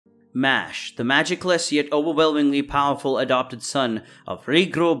Mash, the magicless yet overwhelmingly powerful adopted son of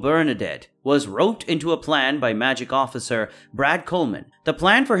Burnedead, was roped into a plan by magic officer Brad Coleman. The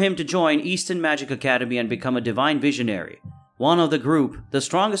plan for him to join Easton Magic Academy and become a divine visionary. One of the group, the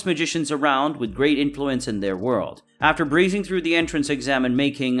strongest magicians around with great influence in their world. After breezing through the entrance exam and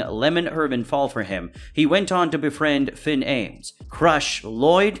making Lemon Irvin fall for him, he went on to befriend Finn Ames, crush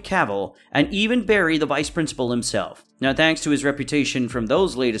Lloyd Cavell, and even bury the vice principal himself. Now, thanks to his reputation from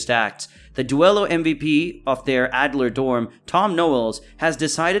those latest acts, the Duello MVP of their Adler dorm, Tom Knowles, has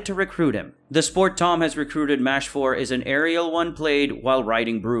decided to recruit him. The sport Tom has recruited Mash for is an aerial one played while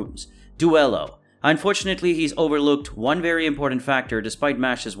riding brooms. Duello. Unfortunately, he's overlooked one very important factor despite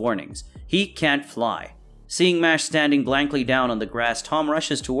Mash's warnings. He can't fly. Seeing Mash standing blankly down on the grass, Tom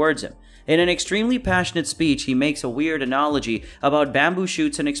rushes towards him. In an extremely passionate speech, he makes a weird analogy about bamboo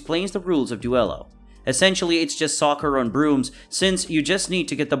shoots and explains the rules of Duello. Essentially, it's just soccer on brooms, since you just need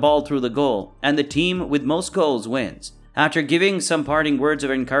to get the ball through the goal, and the team with most goals wins. After giving some parting words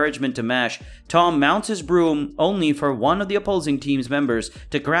of encouragement to Mash, Tom mounts his broom only for one of the opposing team's members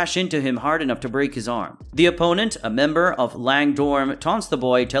to crash into him hard enough to break his arm. The opponent, a member of Lang Dorm, taunts the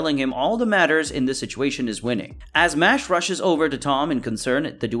boy, telling him all that matters in this situation is winning. As Mash rushes over to Tom in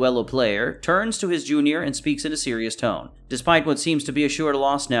concern, the Duello player turns to his junior and speaks in a serious tone. Despite what seems to be a sure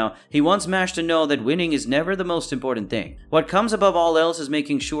loss now, he wants Mash to know that winning is never the most important thing. What comes above all else is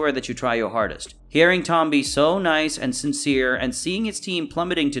making sure that you try your hardest. Hearing Tom be so nice and sincere and seeing his team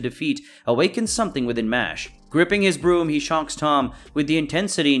plummeting to defeat awakens something within Mash. Gripping his broom, he shocks Tom with the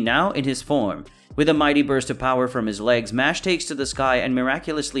intensity now in his form. With a mighty burst of power from his legs, Mash takes to the sky and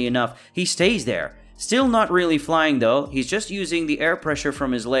miraculously enough, he stays there. Still not really flying though, he's just using the air pressure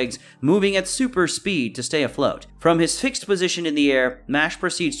from his legs, moving at super speed to stay afloat. From his fixed position in the air, Mash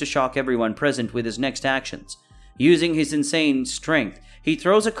proceeds to shock everyone present with his next actions. Using his insane strength, he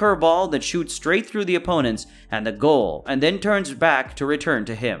throws a curveball that shoots straight through the opponents and the goal, and then turns back to return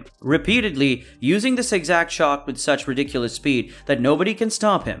to him. Repeatedly, using this exact shot with such ridiculous speed that nobody can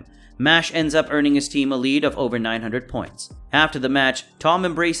stop him, Mash ends up earning his team a lead of over 900 points. After the match, Tom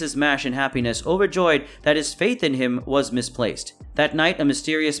embraces Mash in happiness, overjoyed that his faith in him was misplaced. That night, a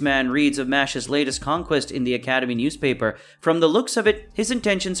mysterious man reads of Mash's latest conquest in the Academy newspaper. From the looks of it, his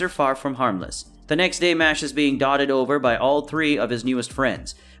intentions are far from harmless. The next day, Mash is being dotted over by all three of his newest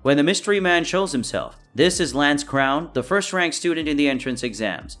friends, when the mystery man shows himself. This is Lance Crown, the first-ranked student in the entrance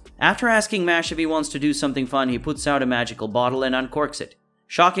exams. After asking Mash if he wants to do something fun, he puts out a magical bottle and uncorks it.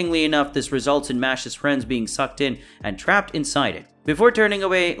 Shockingly enough, this results in Mash's friends being sucked in and trapped inside it. Before turning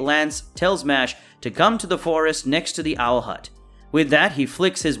away, Lance tells Mash to come to the forest next to the owl hut. With that, he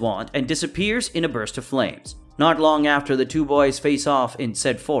flicks his wand and disappears in a burst of flames. Not long after, the two boys face off in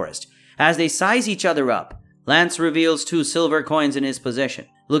said forest. As they size each other up, Lance reveals 2 silver coins in his possession.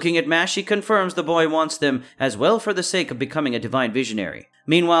 Looking at Mash, he confirms the boy wants them as well for the sake of becoming a divine visionary.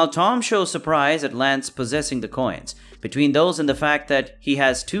 Meanwhile, Tom shows surprise at Lance possessing the coins. Between those and the fact that he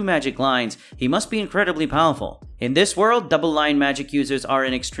has 2 magic lines, he must be incredibly powerful. In this world, double-line magic users are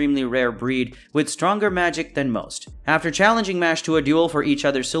an extremely rare breed with stronger magic than most. After challenging Mash to a duel for each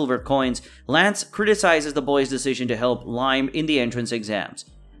other's silver coins, Lance criticizes the boy's decision to help Lime in the entrance exams.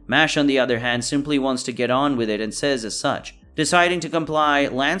 Mash, on the other hand, simply wants to get on with it and says as such. Deciding to comply,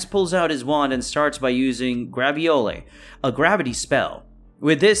 Lance pulls out his wand and starts by using Graviole, a gravity spell.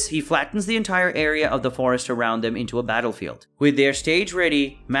 With this, he flattens the entire area of the forest around them into a battlefield. With their stage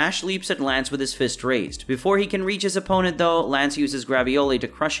ready, Mash leaps at Lance with his fist raised. Before he can reach his opponent though, Lance uses Graviole to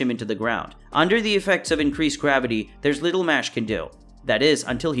crush him into the ground. Under the effects of increased gravity, there's little Mash can do. That is,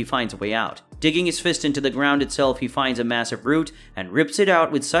 until he finds a way out. Digging his fist into the ground itself, he finds a massive root and rips it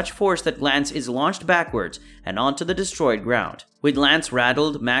out with such force that Lance is launched backwards and onto the destroyed ground. With Lance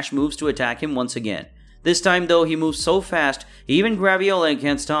rattled, Mash moves to attack him once again. This time though, he moves so fast, even Graviole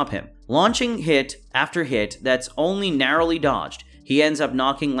can't stop him. Launching hit after hit that's only narrowly dodged, he ends up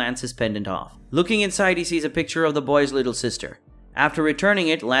knocking Lance's pendant off. Looking inside, he sees a picture of the boy's little sister. After returning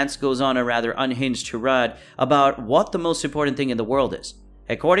it, Lance goes on a rather unhinged tirade about what the most important thing in the world is.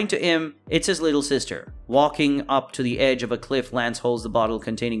 According to him, it's his little sister. Walking up to the edge of a cliff, Lance holds the bottle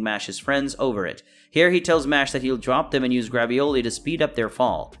containing Mash's friends over it. Here he tells Mash that he'll drop them and use Graviole to speed up their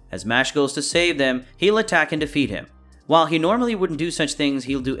fall. As Mash goes to save them, he'll attack and defeat him. While he normally wouldn't do such things,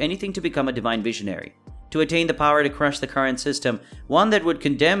 he'll do anything to become a divine visionary. To attain the power to crush the current system, one that would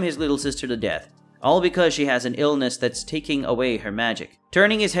condemn his little sister to death. All because she has an illness that's taking away her magic.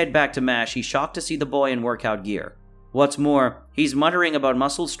 Turning his head back to Mash, he's shocked to see the boy in workout gear. What's more, he's muttering about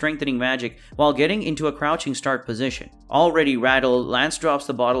muscle strengthening magic while getting into a crouching start position. Already rattled, Lance drops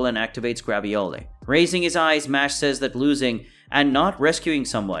the bottle and activates Graviole. Raising his eyes, Mash says that losing and not rescuing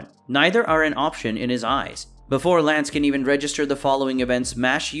someone. Neither are an option in his eyes. Before Lance can even register the following events,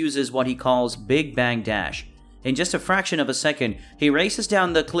 Mash uses what he calls Big Bang Dash. In just a fraction of a second, he races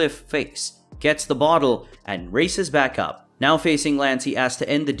down the cliff face, gets the bottle, and races back up. Now facing Lance, he asks to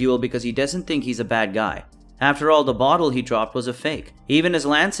end the duel because he doesn't think he's a bad guy. After all, the bottle he dropped was a fake. Even as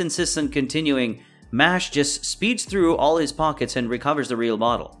Lance insists on continuing, Mash just speeds through all his pockets and recovers the real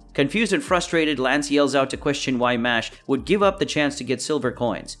bottle. Confused and frustrated, Lance yells out to question why Mash would give up the chance to get silver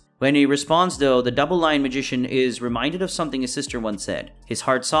coins. When he responds though, the double-line magician is reminded of something his sister once said. His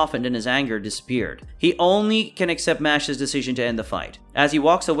heart softened and his anger disappeared. He only can accept Mash's decision to end the fight. As he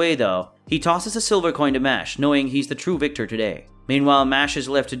walks away though, he tosses a silver coin to Mash, knowing he's the true victor today. Meanwhile, Mash is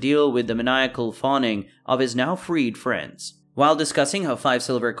left to deal with the maniacal fawning of his now freed friends. While discussing how 5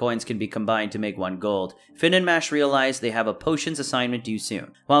 silver coins can be combined to make 1 gold, Finn and Mash realize they have a potions assignment due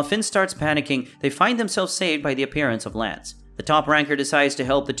soon. While Finn starts panicking, they find themselves saved by the appearance of Lance. The top ranker decides to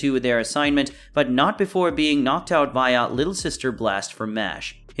help the two with their assignment, but not before being knocked out via Little Sister Blast from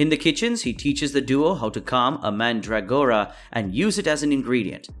Mash. In the kitchens, he teaches the duo how to calm a mandragora and use it as an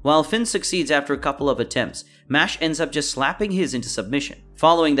ingredient. While Finn succeeds after a couple of attempts, Mash ends up just slapping his into submission.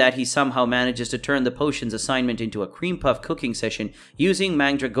 Following that, he somehow manages to turn the potions assignment into a cream puff cooking session using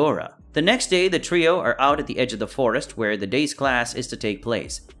mandragora. The next day, the trio are out at the edge of the forest where the day's class is to take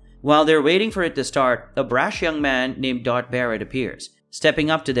place. While they're waiting for it to start, a brash young man named Dot Barrett appears. Stepping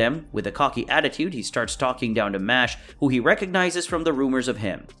up to them, with a cocky attitude, he starts talking down to Mash, who he recognizes from the rumors of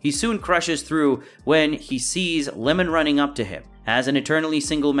him. He soon crushes through when he sees Lemon running up to him. As an eternally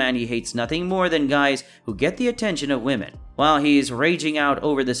single man, he hates nothing more than guys who get the attention of women. While he's raging out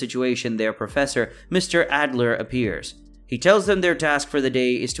over the situation, their professor, Mr. Adler, appears. He tells them their task for the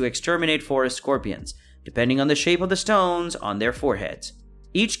day is to exterminate forest scorpions, depending on the shape of the stones on their foreheads.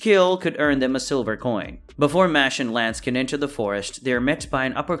 Each kill could earn them a silver coin. Before Mash and Lance can enter the forest, they are met by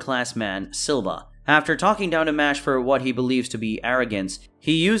an upper-class man, Silva. After talking down to Mash for what he believes to be arrogance,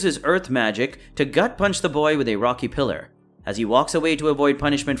 he uses earth magic to gut-punch the boy with a rocky pillar. As he walks away to avoid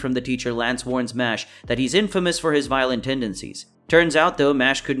punishment from the teacher, Lance warns Mash that he's infamous for his violent tendencies. Turns out though,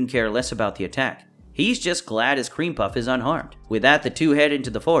 Mash couldn't care less about the attack. He's just glad his cream puff is unharmed. With that, the two head into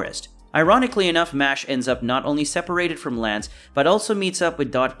the forest. Ironically enough, Mash ends up not only separated from Lance, but also meets up with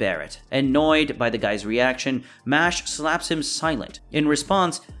Dot Barrett. Annoyed by the guy's reaction, Mash slaps him silent. In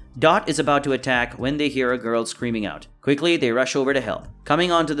response, Dot is about to attack when they hear a girl screaming out. Quickly, they rush over to help.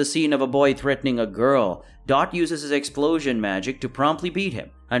 Coming onto the scene of a boy threatening a girl, Dot uses his explosion magic to promptly beat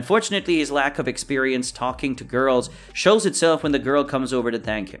him. Unfortunately, his lack of experience talking to girls shows itself when the girl comes over to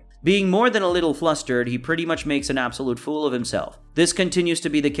thank him. Being more than a little flustered, he pretty much makes an absolute fool of himself. This continues to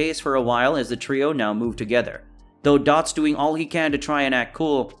be the case for a while as the trio now move together. Though Dot's doing all he can to try and act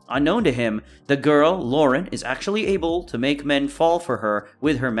cool, unknown to him, the girl, Lauren, is actually able to make men fall for her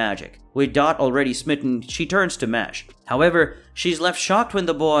with her magic. With Dot already smitten, she turns to Mash. However, she's left shocked when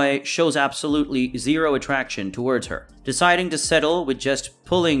the boy shows absolutely zero attraction towards her. Deciding to settle with just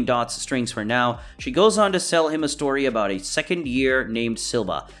pulling Dot's strings for now, she goes on to sell him a story about a second year named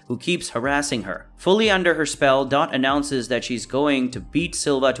Silva, who keeps harassing her. Fully under her spell, Dot announces that she's going to beat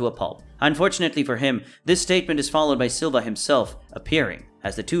Silva to a pulp. Unfortunately for him, this statement is followed by Silva himself appearing.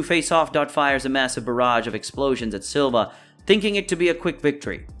 As the two face off, Dot fires a massive barrage of explosions at Silva, thinking it to be a quick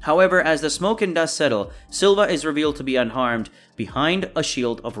victory. However, as the smoke and dust settle, Silva is revealed to be unharmed behind a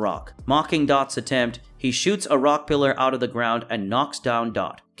shield of rock. Mocking Dot's attempt, he shoots a rock pillar out of the ground and knocks down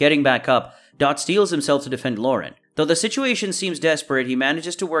Dot. Getting back up, Dot steels himself to defend Lauren. Though the situation seems desperate, he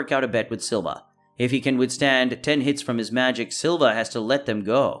manages to work out a bet with Silva. If he can withstand 10 hits from his magic, Silva has to let them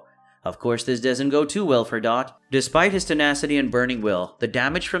go. Of course, this doesn't go too well for Dot. Despite his tenacity and burning will, the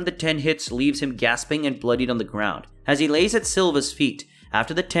damage from the 10 hits leaves him gasping and bloodied on the ground. As he lays at Silva's feet,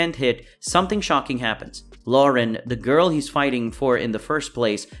 after the 10th hit, something shocking happens. Lauren, the girl he's fighting for in the first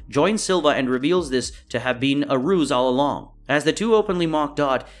place, joins Silva and reveals this to have been a ruse all along. As the two openly mock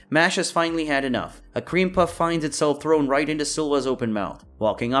Dot, Mash has finally had enough. A cream puff finds itself thrown right into Silva's open mouth.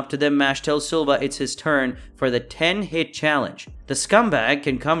 Walking up to them, Mash tells Silva it's his turn for the 10-hit challenge. The scumbag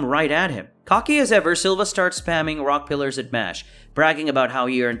can come right at him. Cocky as ever, Silva starts spamming rock pillars at Mash, bragging about how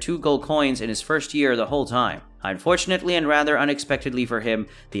he earned 2 gold coins in his first year the whole time. Unfortunately and rather unexpectedly for him,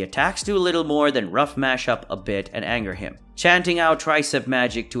 the attacks do little more than rough Mash up a bit and anger him. Chanting out tricep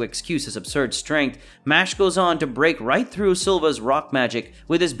magic to excuse his absurd strength, Mash goes on to break right through Silva's rock magic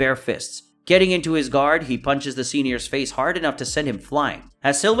with his bare fists. Getting into his guard, he punches the senior's face hard enough to send him flying.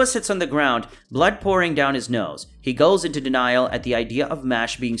 As Silva sits on the ground, blood pouring down his nose, he goes into denial at the idea of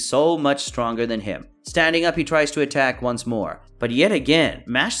Mash being so much stronger than him. Standing up, he tries to attack once more. But yet again,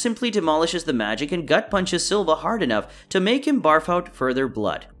 Mash simply demolishes the magic and gut punches Silva hard enough to make him barf out further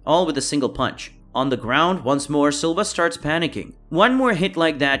blood, all with a single punch. On the ground, once more, Silva starts panicking. One more hit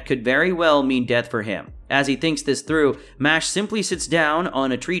like that could very well mean death for him. As he thinks this through, Mash simply sits down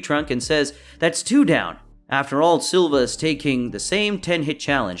on a tree trunk and says, "That's 2 down." After all, Silva is taking the same 10-hit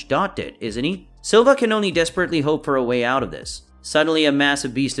challenge Dot did, isn't he? Silva can only desperately hope for a way out of this. Suddenly, a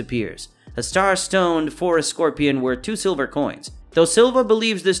massive beast appears. A star-stoned forest scorpion worth 2 silver coins. Though Silva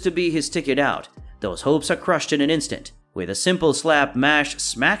believes this to be his ticket out, those hopes are crushed in an instant. With a simple slap, Mash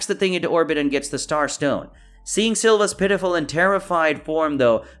smacks the thing into orbit and gets the star stone. Seeing Silva's pitiful and terrified form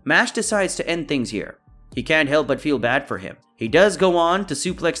though, Mash decides to end things here. He can't help but feel bad for him. He does go on to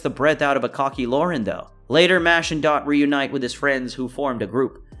suplex the breath out of a cocky Lauren though. Later, Mash and Dot reunite with his friends who formed a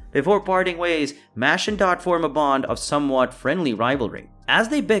group. Before parting ways, Mash and Dot form a bond of somewhat friendly rivalry. As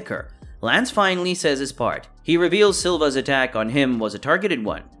they bicker, Lance finally says his part. He reveals Silva's attack on him was a targeted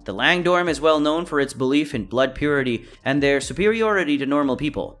one. The Langdorm is well known for its belief in blood purity and their superiority to normal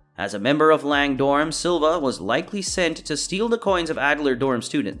people. As a member of Langdorm, Silva was likely sent to steal the coins of Adler dorm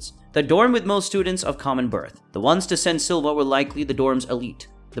students, the dorm with most students of common birth. The ones to send Silva were likely the dorm's elite,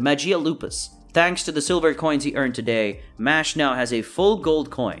 the Magia Lupus. Thanks to the silver coins he earned today, Mash now has a full gold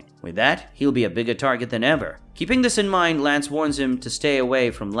coin. With that, he'll be a bigger target than ever. Keeping this in mind, Lance warns him to stay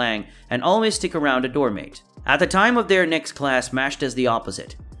away from Lang and always stick around a doormate. At the time of their next class, Mash does the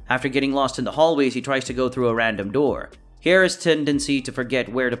opposite. After getting lost in the hallways, he tries to go through a random door. Here his tendency to forget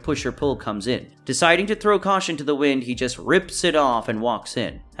where to push or pull comes in. Deciding to throw caution to the wind, he just rips it off and walks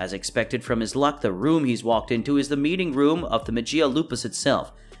in. As expected from his luck, the room he's walked into is the meeting room of the Magia Lupus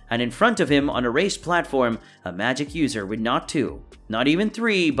itself. And in front of him, on a raised platform, a magic user with not 2, not even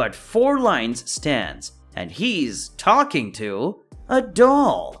 3, but 4 lines stands. And he's talking to a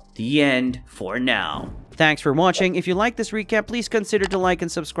doll. The end for now. Thanks for watching. If you like this recap, please consider to like and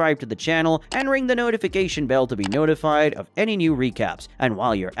subscribe to the channel and ring the notification bell to be notified of any new recaps. And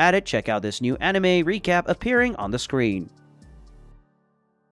while you're at it, check out this new anime recap appearing on the screen.